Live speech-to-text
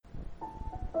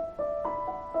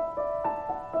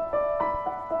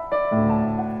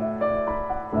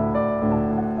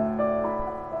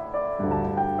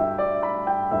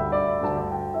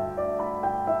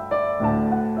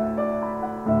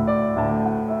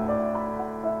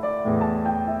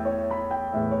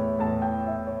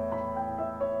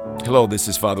Hello, this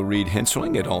is Father Reed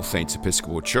Hensling at All Saints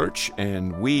Episcopal Church,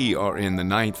 and we are in the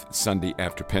 9th Sunday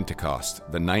after Pentecost.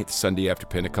 The 9th Sunday after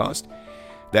Pentecost.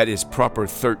 That is proper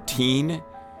 13.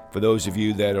 For those of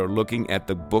you that are looking at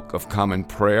the Book of Common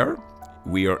Prayer,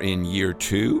 we are in year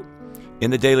 2.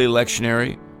 In the daily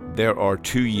lectionary, there are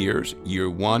 2 years, year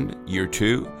 1, year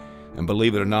 2. And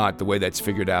believe it or not, the way that's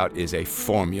figured out is a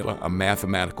formula, a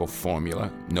mathematical formula.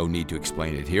 No need to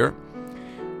explain it here.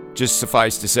 Just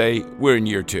suffice to say, we're in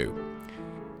year 2.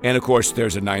 And of course,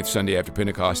 there's a 9th Sunday after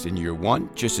Pentecost in year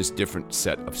 1, just as different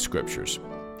set of scriptures.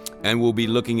 And we'll be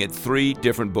looking at 3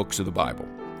 different books of the Bible.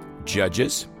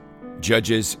 Judges.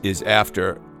 Judges is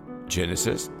after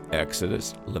Genesis,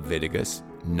 Exodus, Leviticus,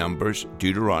 Numbers,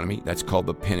 Deuteronomy. That's called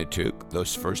the Pentateuch,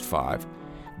 those first 5.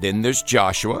 Then there's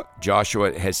Joshua.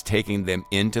 Joshua has taken them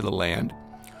into the land.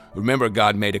 Remember,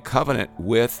 God made a covenant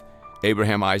with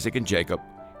Abraham, Isaac, and Jacob.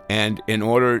 And in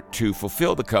order to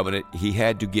fulfill the covenant, he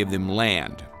had to give them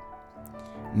land.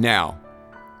 Now,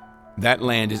 that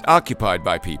land is occupied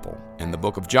by people. And the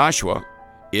book of Joshua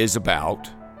is about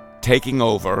taking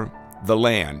over the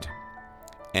land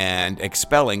and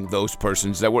expelling those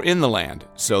persons that were in the land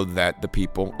so that the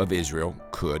people of Israel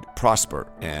could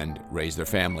prosper and raise their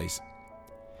families.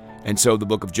 And so the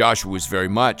book of Joshua is very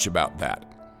much about that.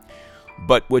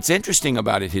 But what's interesting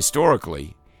about it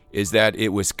historically is that it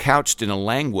was couched in a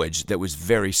language that was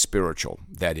very spiritual.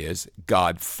 That is,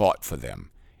 God fought for them.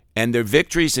 And their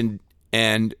victories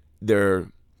and their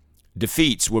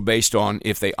defeats were based on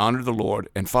if they honored the Lord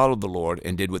and followed the Lord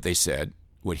and did what they said,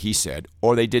 what he said,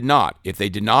 or they did not. If they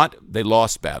did not, they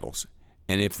lost battles.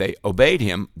 And if they obeyed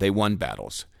him, they won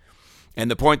battles. And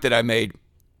the point that I made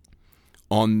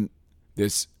on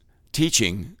this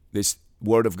teaching, this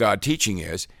Word of God teaching,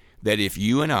 is that if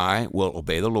you and I will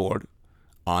obey the Lord,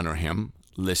 honor him,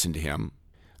 listen to him,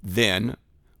 then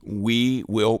we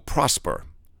will prosper.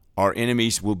 Our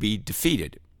enemies will be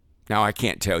defeated. Now, I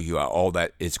can't tell you how all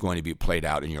that is going to be played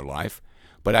out in your life,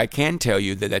 but I can tell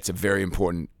you that that's a very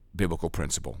important biblical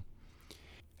principle.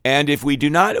 And if we do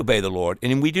not obey the Lord,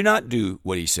 and we do not do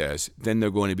what he says, then there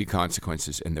are going to be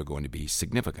consequences, and they're going to be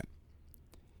significant.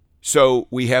 So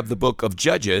we have the book of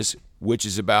Judges, which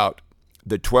is about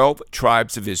the 12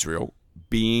 tribes of Israel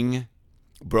being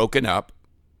broken up,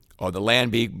 or the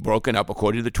land being broken up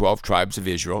according to the 12 tribes of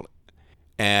Israel,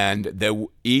 and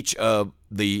each of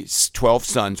the 12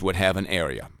 sons would have an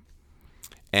area.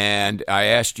 And I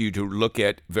asked you to look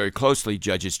at very closely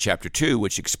Judges chapter 2,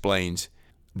 which explains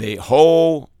the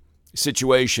whole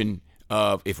situation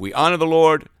of if we honor the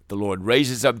Lord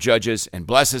raises up judges and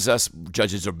blesses us.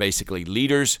 Judges are basically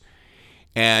leaders.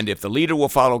 And if the leader will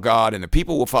follow God and the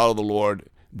people will follow the Lord,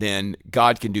 then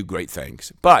God can do great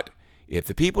things. But if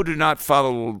the people do not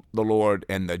follow the Lord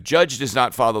and the judge does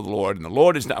not follow the Lord and the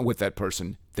Lord is not with that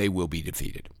person, they will be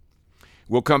defeated.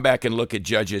 We'll come back and look at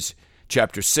Judges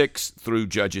chapter 6 through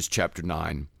Judges chapter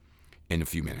 9 in a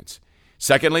few minutes.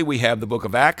 Secondly, we have the book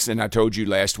of Acts, and I told you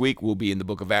last week we'll be in the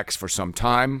book of Acts for some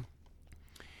time.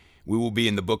 We will be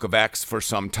in the book of Acts for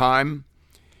some time,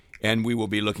 and we will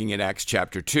be looking at Acts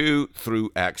chapter 2 through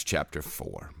Acts chapter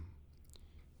 4.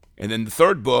 And then the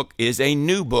third book is a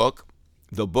new book,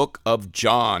 the book of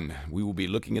John. We will be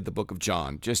looking at the book of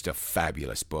John, just a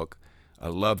fabulous book. I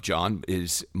love John. It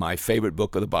is my favorite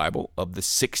book of the Bible. Of the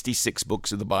 66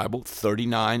 books of the Bible,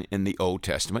 39 in the Old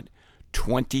Testament,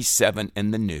 27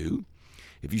 in the New.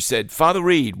 If you said, Father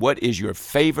Reed, what is your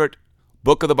favorite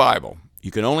book of the Bible?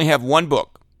 You can only have one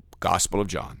book, Gospel of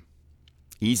John.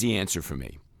 Easy answer for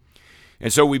me.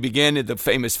 And so we begin at the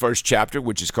famous first chapter,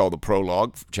 which is called the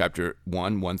prologue, chapter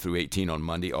 1 through 18 on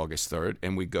Monday, August 3rd,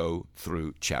 and we go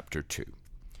through chapter 2.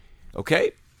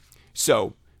 Okay?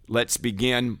 So let's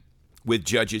begin with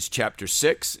Judges chapter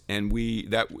 6, and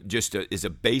that just is a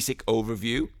basic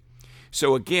overview.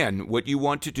 So again, what you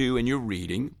want to do in your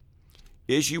reading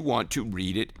is you want to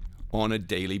read it on a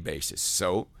daily basis.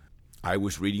 So I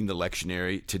was reading the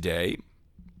lectionary today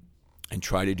and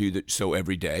try to do so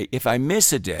every day. If I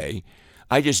miss a day,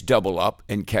 I just double up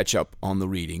and catch up on the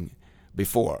reading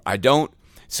before.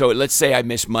 So let's say I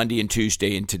miss Monday and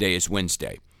Tuesday, and today is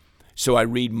Wednesday. So I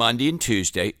read Monday and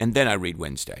Tuesday, and then I read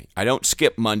Wednesday. I don't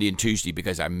skip Monday and Tuesday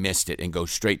because I missed it and go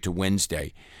straight to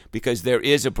Wednesday, because there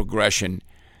is a progression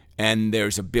and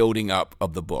there's a building up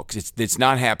of the books. It's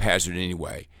not haphazard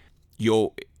anyway.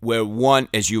 Those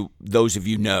of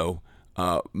you know,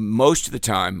 most of the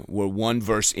time where one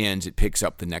verse ends, it picks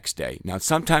up the next day. Now,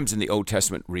 sometimes in the Old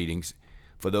Testament readings,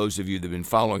 for those of you that have been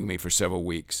following me for several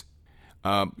weeks,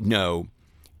 know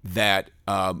that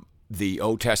the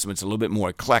Old Testament's a little bit more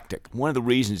eclectic. One of the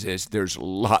reasons is there's a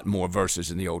lot more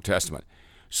verses in the Old Testament.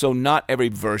 So not every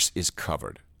verse is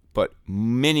covered. but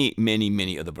many, many,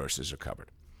 many of the verses are covered.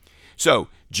 So,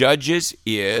 Judges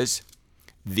is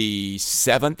the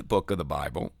 7th book of the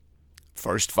Bible,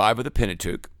 first 5 of the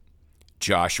Pentateuch,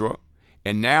 Joshua,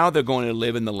 and now they're going to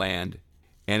live in the land.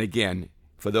 And again,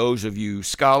 for those of you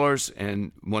scholars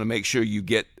and want to make sure you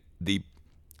get the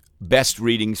best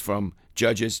readings from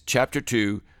Judges, chapter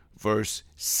 2, verse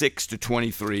 6 to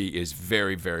 23 is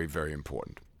very, very, very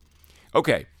important.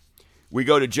 Okay, we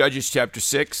go to Judges chapter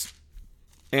 6,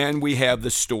 and we have the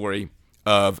story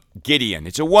of Gideon.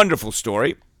 It's a wonderful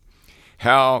story,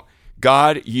 how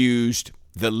God used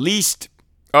the least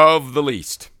of the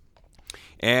least.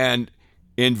 And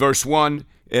in verse 1,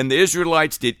 and the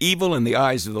Israelites did evil in the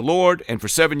eyes of the Lord, and for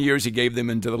 7 years he gave them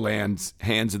into the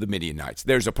hands of the Midianites.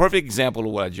 There's a perfect example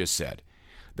of what I just said.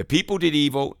 The people did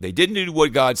evil. They didn't do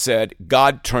what God said.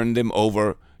 God turned them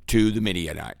over to the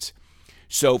Midianites.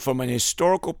 So from an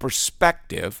historical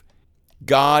perspective,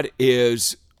 God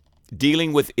is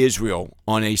dealing with Israel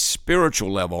on a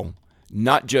spiritual level,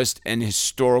 not just an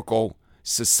historical,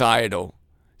 societal,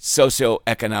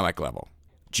 socioeconomic level,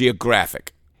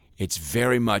 geographic. It's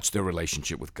very much their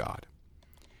relationship with God.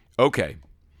 Okay,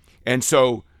 and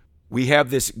so we have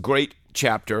this great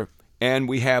chapter, and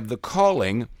we have the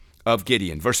calling of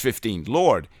Gideon. Verse 15,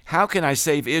 Lord, how can I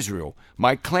save Israel?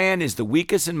 My clan is the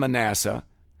weakest in Manasseh,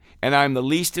 and I'm the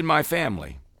least in my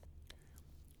family.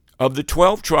 Of the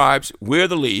 12 tribes, we're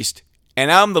the least,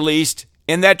 and I'm the least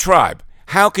in that tribe.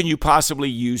 How can you possibly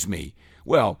use me?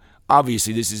 Well,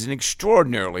 obviously, this is an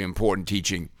extraordinarily important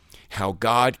teaching, how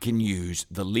God can use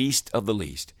the least of the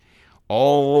least.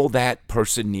 All that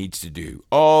person needs to do,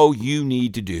 all you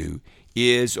need to do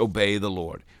is obey the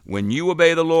Lord. When you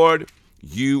obey the Lord,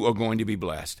 you are going to be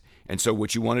blessed. And so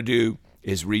what you want to do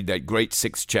is read that great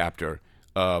 6th chapter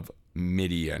of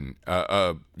Gideon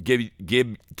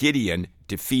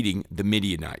defeating the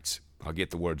Midianites. I'll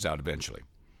get the words out eventually.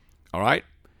 All right?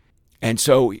 And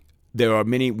so there are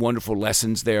many wonderful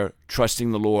lessons there,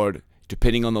 trusting the Lord,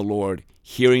 depending on the Lord,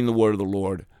 hearing the word of the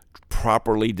Lord,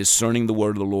 properly discerning the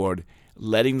word of the Lord,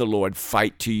 letting the Lord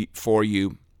fight for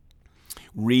you,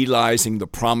 realizing the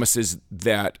promises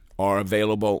that are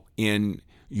available in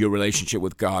your relationship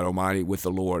with God Almighty, with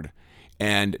the Lord,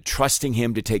 and trusting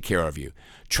Him to take care of you,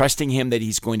 trusting Him that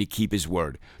He's going to keep His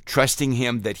word, trusting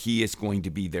Him that He is going to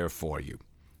be there for you.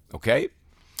 Okay?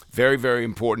 Very, very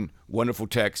important, wonderful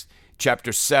text.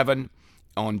 Chapter 7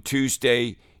 on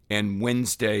Tuesday and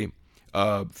Wednesday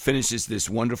finishes this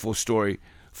wonderful story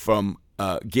from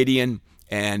Gideon,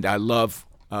 and I love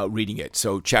reading it.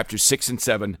 So chapter 6 and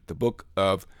 7, the book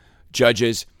of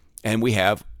Judges, and we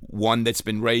have one that's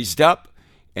been raised up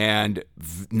and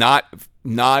not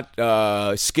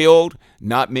skilled,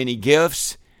 not many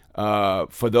gifts.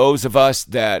 For those of us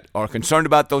that are concerned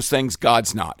about those things,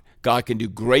 God's not. God can do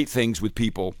great things with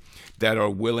people that are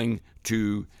willing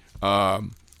to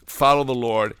follow the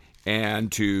Lord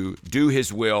and to do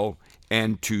His will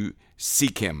and to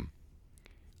seek Him.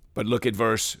 But look at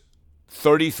verse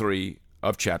 33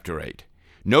 of chapter 8.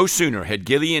 No sooner had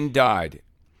Gideon died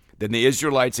than the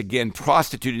Israelites again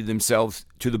prostituted themselves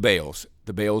to the Baals.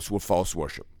 The Baals were false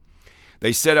worship.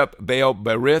 They set up Baal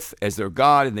Berith as their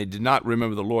god, and they did not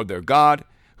remember the Lord their God,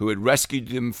 who had rescued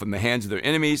them from the hands of their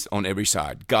enemies on every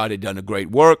side. God had done a great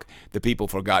work. The people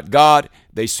forgot God.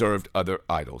 They served other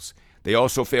idols. They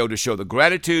also failed to show the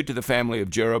gratitude to the family of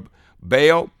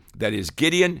Jerubbaal, that is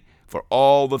Gideon, for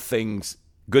all the things,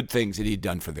 good things that He'd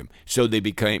done for them. So they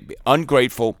became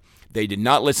ungrateful. They did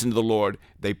not listen to the Lord.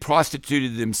 They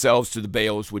prostituted themselves to the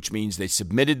Baals, which means they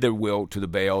submitted their will to the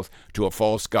Baals, to a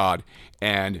false god.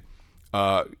 And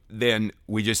then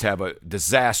we just have a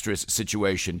disastrous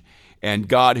situation. And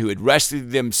God, who had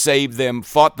rescued them, saved them,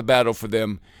 fought the battle for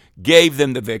them, gave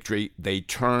them the victory, they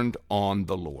turned on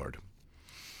the Lord.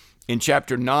 In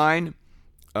chapter 9,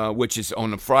 which is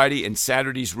on a Friday and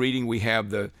Saturday's reading, we have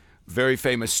the very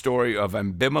famous story of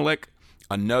Abimelech,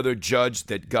 another judge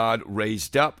that God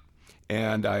raised up.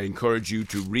 And I encourage you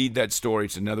to read that story.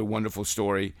 It's another wonderful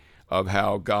story of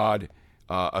how God,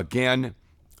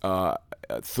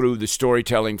 through the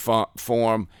storytelling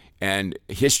form and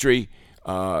history,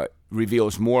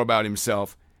 reveals more about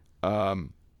Himself.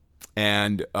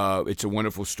 And it's a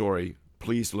wonderful story.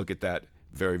 Please look at that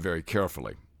very, very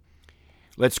carefully.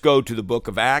 Let's go to the book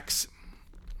of Acts.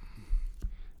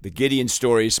 The Gideon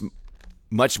story is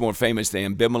much more famous than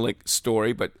Abimelech's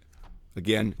story, but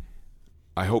again,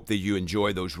 I hope that you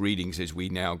enjoy those readings as we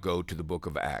now go to the book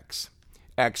of Acts.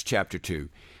 Acts chapter 2.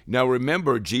 Now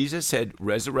remember, Jesus had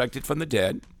resurrected from the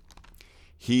dead.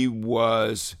 He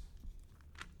was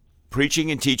preaching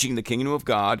and teaching the kingdom of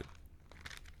God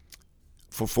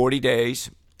for 40 days.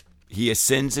 He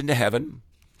ascends into heaven.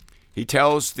 He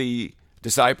tells the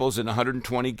disciples and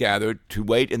 120 gathered to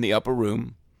wait in the upper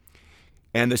room.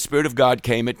 And the Spirit of God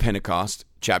came at Pentecost,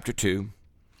 chapter 2.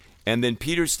 And then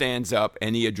Peter stands up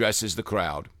and he addresses the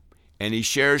crowd. And he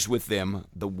shares with them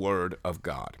the Word of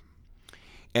God.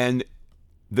 And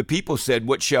the people said,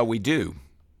 "What shall we do?"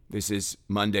 This is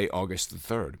Monday, August the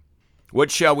 3rd. What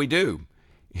shall we do?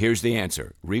 Here's the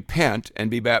answer. Repent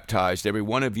and be baptized, every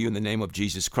one of you, in the name of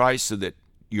Jesus Christ, so that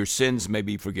your sins may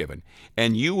be forgiven.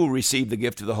 And you will receive the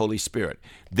gift of the Holy Spirit.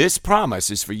 This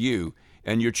promise is for you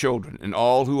and your children and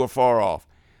all who are far off,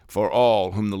 for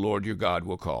all whom the Lord your God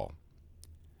will call.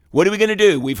 What are we going to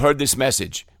do? We've heard this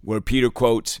message where Peter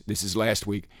quotes, this is last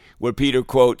week, where Peter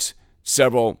quotes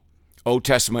several Old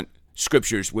Testament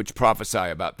scriptures which prophesy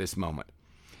about this moment.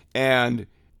 And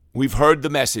we've heard the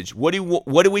message. What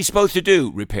are we supposed to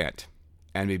do? Repent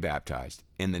and be baptized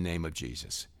in the name of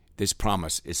Jesus. This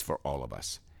promise is for all of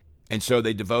us. And so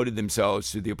they devoted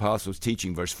themselves to the apostles'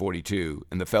 teaching, verse 42,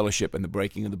 and the fellowship and the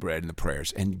breaking of the bread and the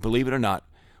prayers. And believe it or not,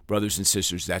 brothers and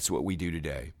sisters, that's what we do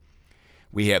today.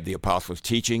 We have the apostles'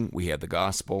 teaching, we have the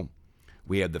gospel,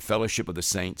 we have the fellowship of the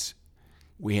saints,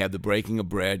 we have the breaking of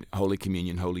bread, Holy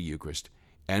Communion, Holy Eucharist,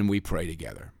 and we pray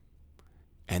together.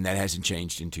 And that hasn't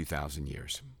changed in 2,000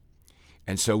 years.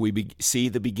 And so we see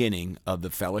the beginning of the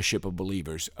fellowship of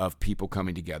believers, of people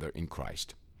coming together in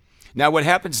Christ. Now what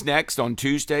happens next on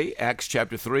Tuesday, Acts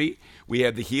chapter 3, we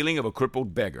have the healing of a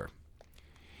crippled beggar.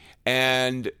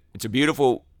 And it's a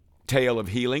beautiful tale of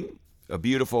healing, a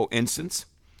beautiful instance,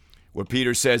 where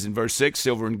Peter says in verse 6,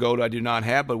 "Silver and gold I do not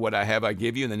have, but what I have I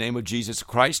give you. In the name of Jesus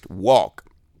Christ, walk."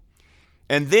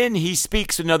 And then he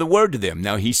speaks another word to them.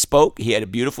 Now he had a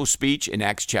beautiful speech in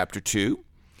Acts chapter 2.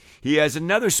 He has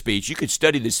another speech. You could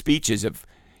study the speeches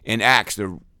in Acts.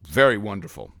 They're very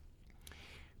wonderful.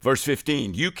 Verse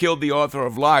 15, "You killed the author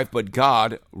of life, but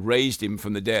God raised him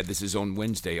from the dead." This is on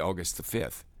Wednesday, August the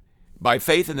 5th. "By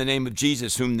faith in the name of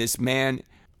Jesus, whom this man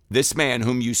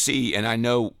whom you see and I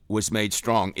know was made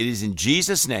strong. It is in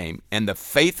Jesus' name and the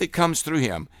faith that comes through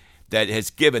him that has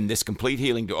given this complete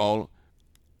healing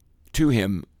to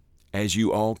him, as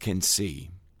you all can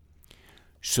see."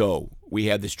 So we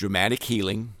have this dramatic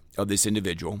healing of this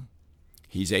individual.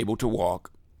 He's able to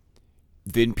walk.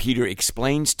 Then Peter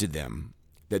explains to them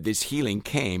that this healing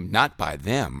came not by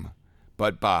them,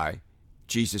 but by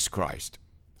Jesus Christ.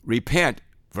 "Repent,"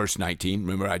 verse 19,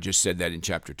 remember I just said that in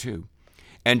chapter 2,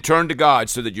 "and turn to God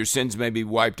so that your sins may be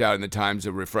wiped out and the times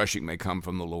of refreshing may come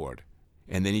from the Lord."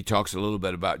 And then he talks a little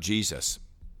bit about Jesus.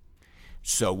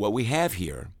 So what we have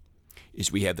here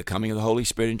is we have the coming of the Holy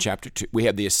Spirit in chapter 2. We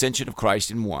have the ascension of Christ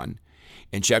in 1.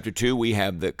 In chapter 2, we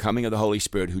have the coming of the Holy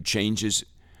Spirit who changes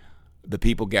the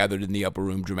people gathered in the upper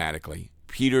room dramatically.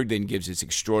 Peter then gives this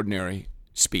extraordinary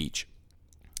speech.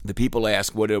 The people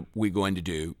ask, "What are we going to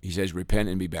do?" He says, "Repent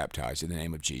and be baptized in the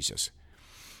name of Jesus."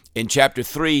 In chapter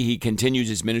 3, he continues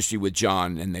his ministry with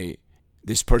John, and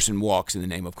this person walks in the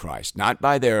name of Christ, not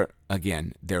by their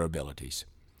abilities.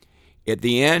 At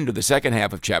the end of the second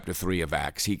half of chapter 3 of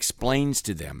Acts, he explains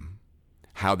to them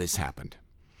how this happened.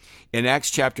 In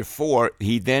Acts chapter 4,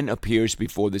 he then appears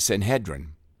before the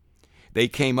Sanhedrin. They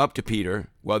came up to Peter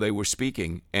while they were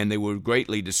speaking, and they were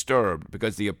greatly disturbed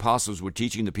because the apostles were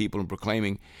teaching the people and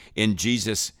proclaiming in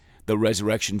Jesus the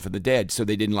resurrection from the dead. So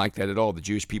they didn't like that at all. The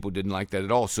Jewish people didn't like that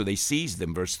at all. So they seized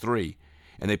them, verse 3,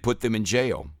 and they put them in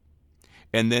jail.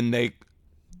 And then they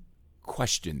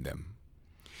questioned them.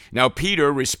 Now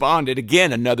Peter responded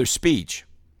again, another speech.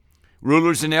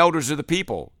 "Rulers and elders of the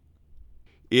people,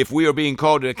 if we are being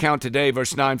called to account today,"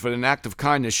 verse 9, "for an act of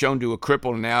kindness shown to a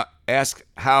cripple and ask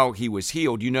how he was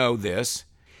healed, you know this,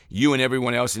 you and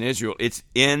everyone else in Israel, it's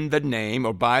in the name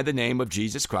or by the name of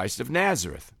Jesus Christ of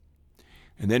Nazareth."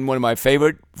 And then one of my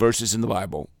favorite verses in the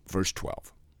Bible, verse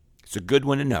 12. It's a good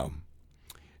one to know.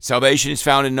 "Salvation is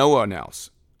found in no one else,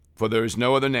 for there is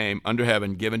no other name under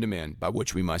heaven given to men by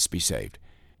which we must be saved."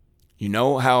 You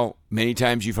know how many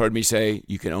times you've heard me say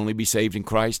you can only be saved in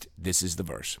Christ? This is the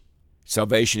verse.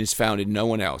 Salvation is found in no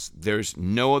one else. There's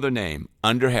no other name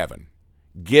under heaven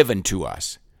given to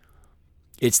us.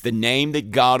 It's the name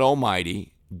that God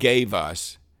Almighty gave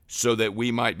us so that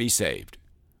we might be saved.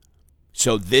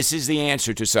 So this is the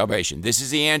answer to salvation. This is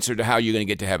the answer to how you're going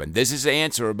to get to heaven. This is the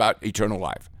answer about eternal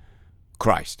life.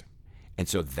 Christ. And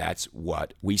so that's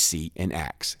what we see in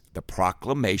Acts, the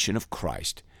proclamation of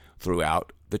Christ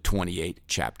throughout the 28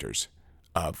 chapters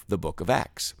of the book of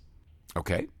Acts.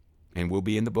 Okay? And we'll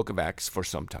be in the book of Acts for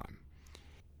some time.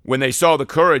 When they saw the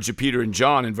courage of Peter and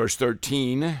John in verse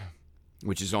 13,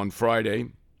 which is on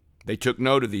Friday, they took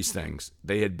note of these things.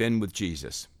 They had been with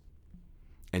Jesus.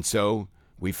 And so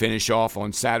we finish off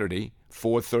on Saturday,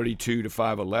 4:32 to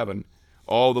 5:11,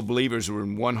 all the believers were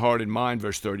in one heart and mind,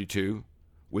 verse 32.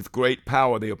 With great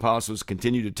power the apostles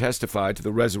continued to testify to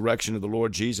the resurrection of the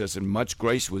Lord Jesus, and much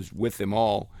grace was with them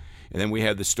all. And then we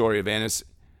have the story of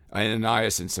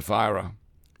Ananias and Sapphira,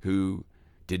 who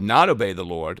did not obey the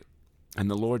Lord, and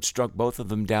the Lord struck both of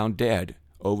them down dead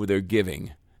over their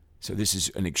giving. So this is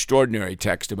an extraordinary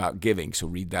text about giving, so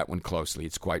read that one closely.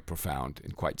 It's quite profound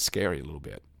and quite scary a little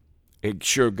bit. It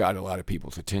sure got a lot of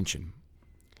people's attention.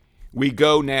 We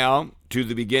go now to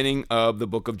the beginning of the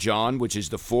book of John, which is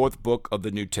the fourth book of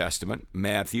the New Testament.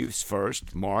 Matthew's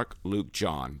first, Mark, Luke,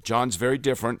 John. John's very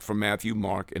different from Matthew,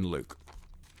 Mark, and Luke.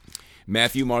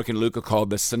 Matthew, Mark, and Luke are called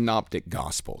the Synoptic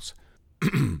Gospels.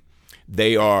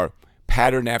 They are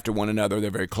patterned after one another. They're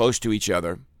very close to each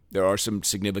other. There are some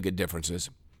significant differences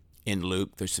in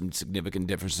Luke. There's some significant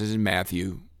differences in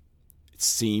Matthew. It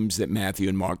seems that Matthew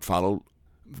and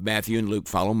Luke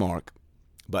follow Mark,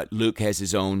 but Luke has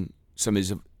some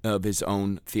of his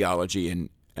own theology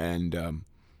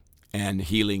and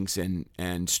healings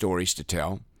and stories to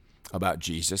tell about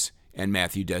Jesus, and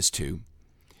Matthew does too.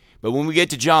 But when we get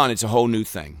to John, it's a whole new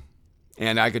thing.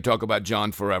 And I could talk about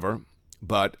John forever,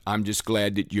 but I'm just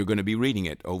glad that you're going to be reading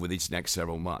it over these next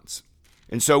several months.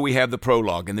 And so we have the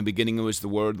prologue. In the beginning was the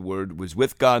Word was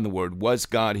with God, and the Word was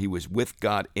God. He was with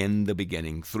God in the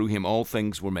beginning. Through him all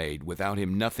things were made. Without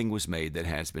him nothing was made that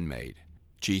has been made.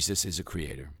 Jesus is a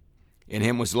creator. In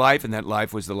him was life, and that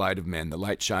life was the light of men. The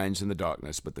light shines in the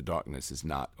darkness, but the darkness has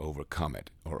not overcome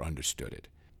it or understood it.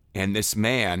 And this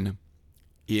man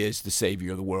is the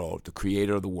Savior of the world, the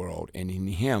Creator of the world, and in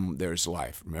him there's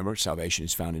life. Remember, salvation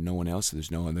is found in no one else.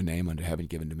 There's no other name under heaven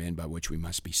given to men by which we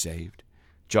must be saved.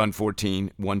 John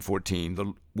 1:14,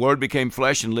 the Word became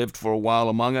flesh and lived for a while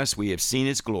among us. We have seen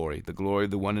his glory, the glory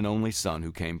of the one and only Son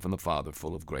who came from the Father,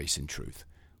 full of grace and truth.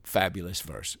 Fabulous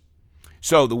verse.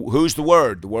 So who's the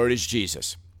Word? The Word is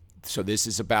Jesus. So this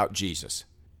is about Jesus.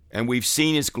 And we've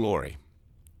seen his glory.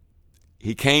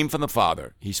 He came from the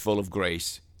Father. He's full of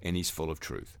grace and he's full of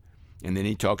truth. And then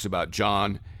he talks about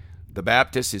John the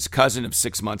Baptist, his cousin of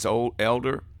 6 months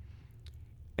elder.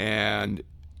 And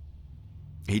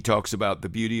he talks about the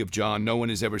beauty of John. No one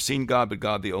has ever seen God, but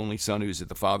God, the only Son who is at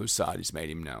the Father's side, has made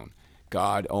him known.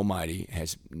 God Almighty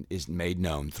is made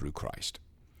known through Christ.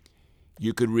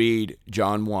 You could read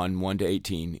John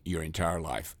 1:1-18 your entire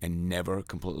life and never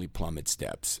completely plumb its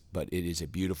depths, but it is a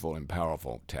beautiful and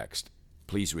powerful text.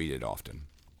 Please read it often.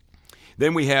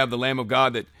 Then we have the Lamb of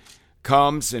God that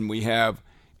comes, and we have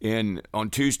on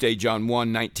Tuesday, John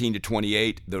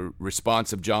 1:19-28, the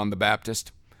response of John the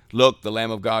Baptist. Look, the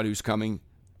Lamb of God who's coming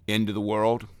into the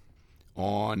world.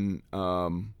 On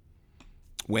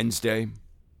Wednesday,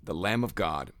 the Lamb of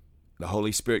God, the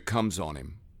Holy Spirit comes on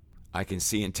him. I can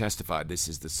see and testify this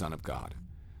is the Son of God.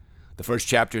 The first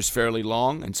chapter is fairly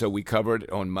long, and so we covered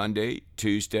it on Monday,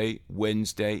 Tuesday,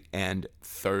 Wednesday, and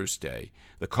Thursday.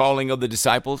 The calling of the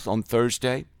disciples on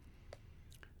Thursday.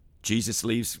 Jesus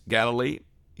leaves Galilee.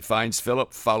 He finds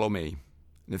Philip, follow me.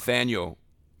 Nathanael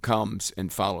comes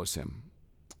and follows him.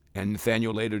 And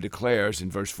Nathanael later declares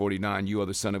in verse 49, you are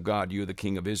the Son of God, you are the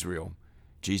King of Israel.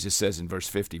 Jesus says in verse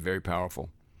 50, very powerful,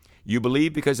 you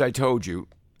believe because I told you,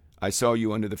 I saw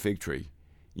you under the fig tree.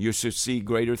 You shall see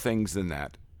greater things than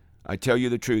that. I tell you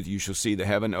the truth, you shall see the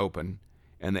heaven open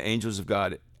and the angels of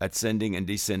God ascending and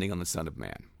descending on the Son of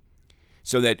Man.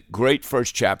 So that great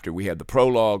first chapter, we have the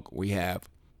prologue, we have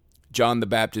John the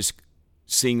Baptist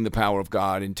seeing the power of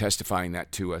God and testifying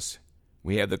that to us.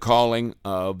 We have the calling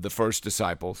of the first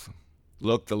disciples.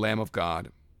 Look, the Lamb of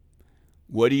God.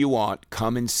 What do you want?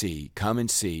 Come and see, come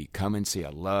and see, come and see. I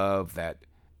love that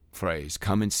phrase,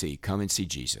 come and see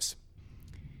Jesus.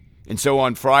 And so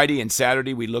on Friday and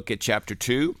Saturday, we look at chapter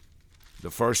 2. The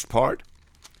first part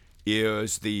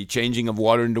is the changing of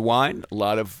water into wine. A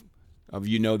lot of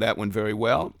you know that one very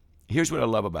well. Here's what I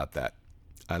love about that.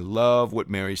 I love what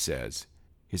Mary says.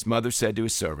 His mother said to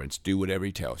his servants, do whatever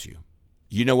he tells you.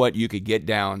 You know what? You could get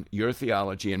down your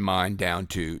theology and mine down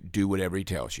to do whatever he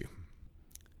tells you.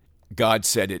 God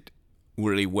said it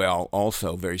really well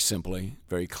also, very simply,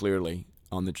 very clearly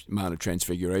on the Mount of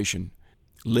Transfiguration.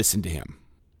 Listen to him.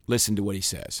 Listen to what he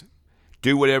says.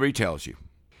 Do whatever he tells you.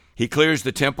 He clears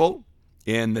the temple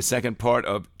in the second part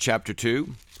of chapter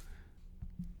 2,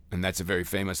 and that's a very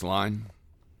famous line.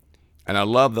 And I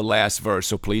love the last verse,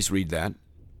 so please read that.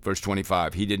 Verse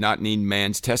 25, he did not need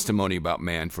man's testimony about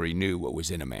man, for he knew what was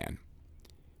in a man.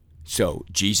 So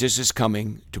Jesus is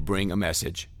coming to bring a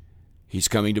message. He's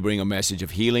coming to bring a message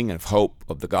of healing and of hope,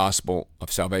 of the gospel,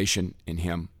 of salvation in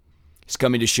him. He's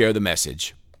coming to share the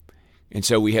message. And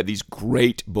so we have these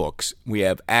great books. We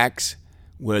have Acts,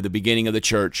 where the beginning of the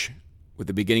church with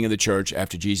the beginning of the church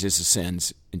after Jesus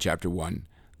ascends in chapter 1,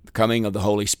 the coming of the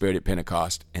Holy Spirit at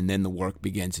Pentecost, and then the work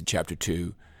begins in chapter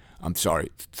 2. 3.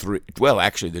 Well,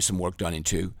 actually, there's some work done in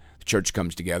 2. The church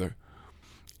comes together.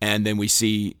 And then we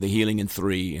see the healing in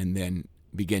 3, and then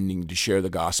beginning to share the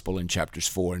gospel in chapters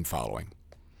 4 and following.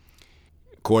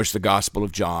 Of course, the Gospel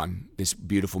of John, this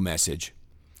beautiful message.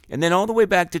 And then all the way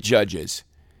back to Judges,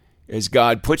 as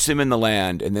God puts them in the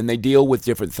land, and then they deal with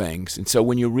different things. And so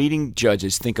when you're reading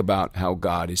Judges, think about how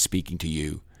God is speaking to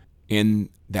you in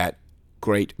that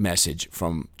great message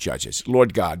from Judges.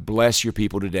 Lord God, bless your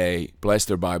people today. Bless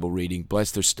their Bible reading.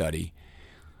 Bless their study.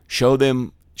 Show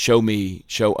them, show me,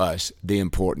 show us the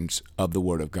importance of the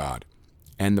Word of God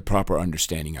and the proper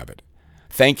understanding of it.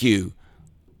 Thank you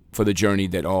for the journey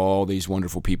that all these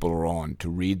wonderful people are on to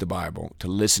read the Bible, to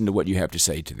listen to what you have to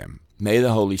say to them. May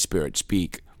the Holy Spirit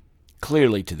speak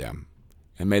clearly to them,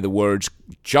 and may the words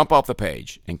jump off the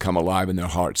page and come alive in their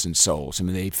hearts and souls.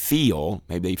 And may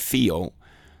they feel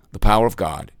the power of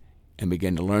God and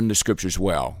begin to learn the Scriptures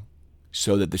well,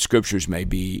 so that the Scriptures may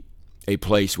be a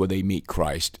place where they meet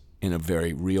Christ in a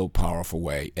very real, powerful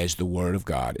way as the Word of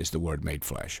God, as the Word made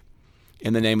flesh.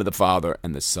 In the name of the Father,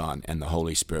 and the Son, and the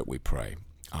Holy Spirit we pray.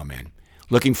 Amen.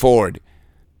 Looking forward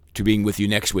to being with you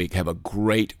next week. Have a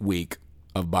great week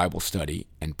of Bible study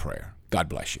and prayer. God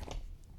bless you.